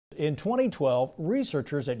In 2012,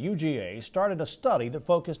 researchers at UGA started a study that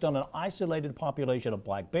focused on an isolated population of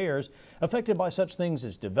black bears affected by such things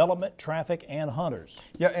as development, traffic, and hunters.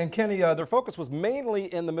 Yeah, and Kenny, their focus was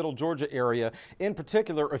mainly in the Middle Georgia area, in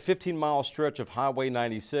particular a 15-mile stretch of Highway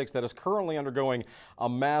 96 that is currently undergoing a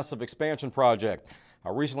massive expansion project.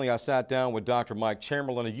 Recently, I sat down with Dr. Mike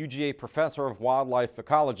Chamberlain, a UGA professor of wildlife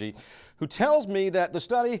ecology, who tells me that the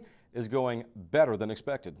study is going better than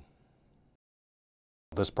expected.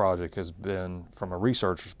 This project has been, from a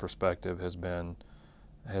researcher's perspective, has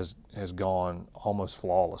gone almost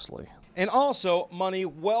flawlessly. And also money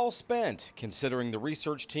well spent, considering the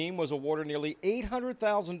research team was awarded nearly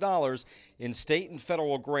 $800,000 in state and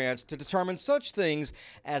federal grants to determine such things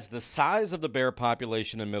as the size of the bear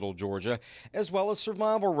population in Middle Georgia, as well as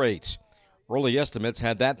survival rates. Early estimates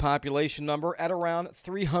had that population number at around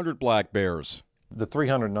 300 black bears. The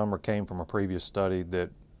 300 number came from a previous study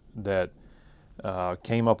that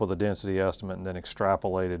came up with a density estimate and then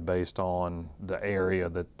extrapolated based on the area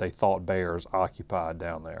that they thought bears occupied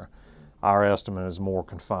down there. Our estimate is more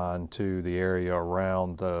confined to the area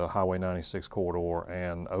around the Highway 96 corridor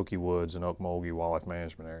and Okie Woods and Okmulgee wildlife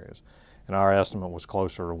management areas. And our estimate was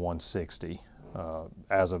closer to 160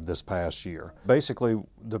 as of this past year. Basically,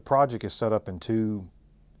 the project is set up in two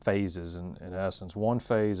phases in essence. One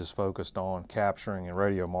phase is focused on capturing and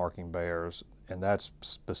radio marking bears, and that's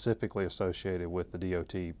specifically associated with the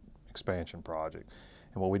DOT expansion project.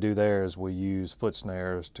 And what we do there is we use foot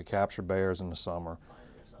snares to capture bears in the summer.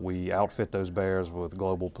 We outfit those bears with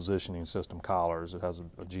global positioning system collars. It has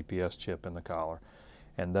a GPS chip in the collar.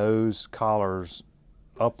 And those collars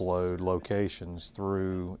upload locations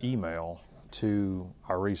through email to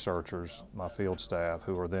our researchers, my field staff,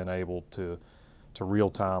 who are then able to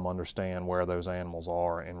real-time understand where those animals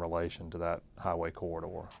are in relation to that highway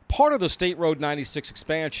corridor. Part of the State Road 96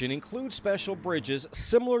 expansion includes special bridges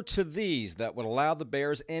similar to these that would allow the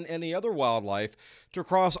bears and any other wildlife to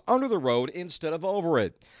cross under the road instead of over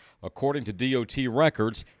it. According to DOT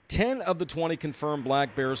records, 10 of the 20 confirmed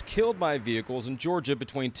black bears killed by vehicles in Georgia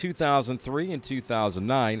between 2003 and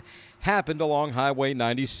 2009 happened along Highway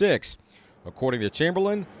 96. According to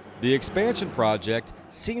Chamberlain, the expansion project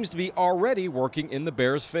seems to be already working in the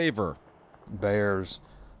bears' favor. Bears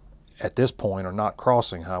at this point are not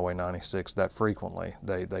crossing Highway 96 that frequently.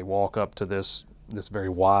 They walk up to this very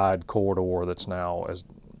wide corridor that's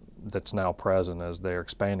now present as they're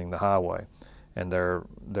expanding the highway, and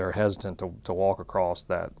they're hesitant to walk across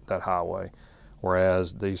that highway.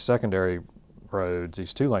 Whereas these secondary roads,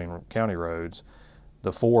 these two-lane county roads,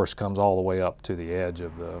 the forest comes all the way up to the edge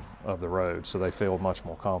of the road, so they feel much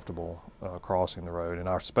more comfortable crossing the road. And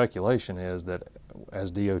our speculation is that as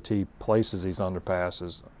DOT places these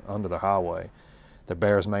underpasses under the highway, the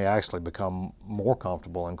bears may actually become more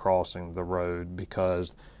comfortable in crossing the road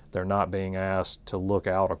because they're not being asked to look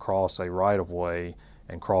out across a right-of-way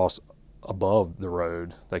and cross above the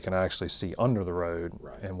road. They can actually see under the road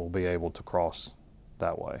and will be able to cross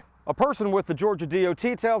that way. A person with the Georgia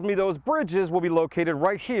DOT tells me those bridges will be located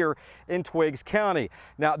right here in Twiggs County.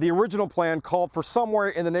 Now, the original plan called for somewhere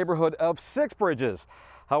in the neighborhood of 6 bridges.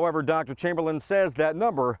 However, Dr. Chamberlain says that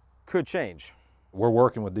number could change. We're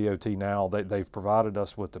working with DOT now. They've provided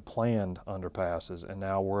us with the planned underpasses, and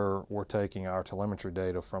now we're taking our telemetry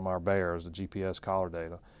data from our bears, the GPS collar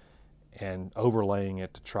data, and overlaying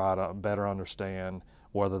it to try to better understand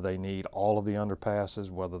whether they need all of the underpasses,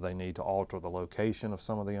 whether they need to alter the location of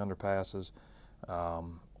some of the underpasses,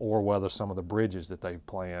 or whether some of the bridges that they've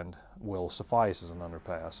planned will suffice as an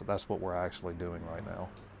underpass. So that's what we're actually doing right now.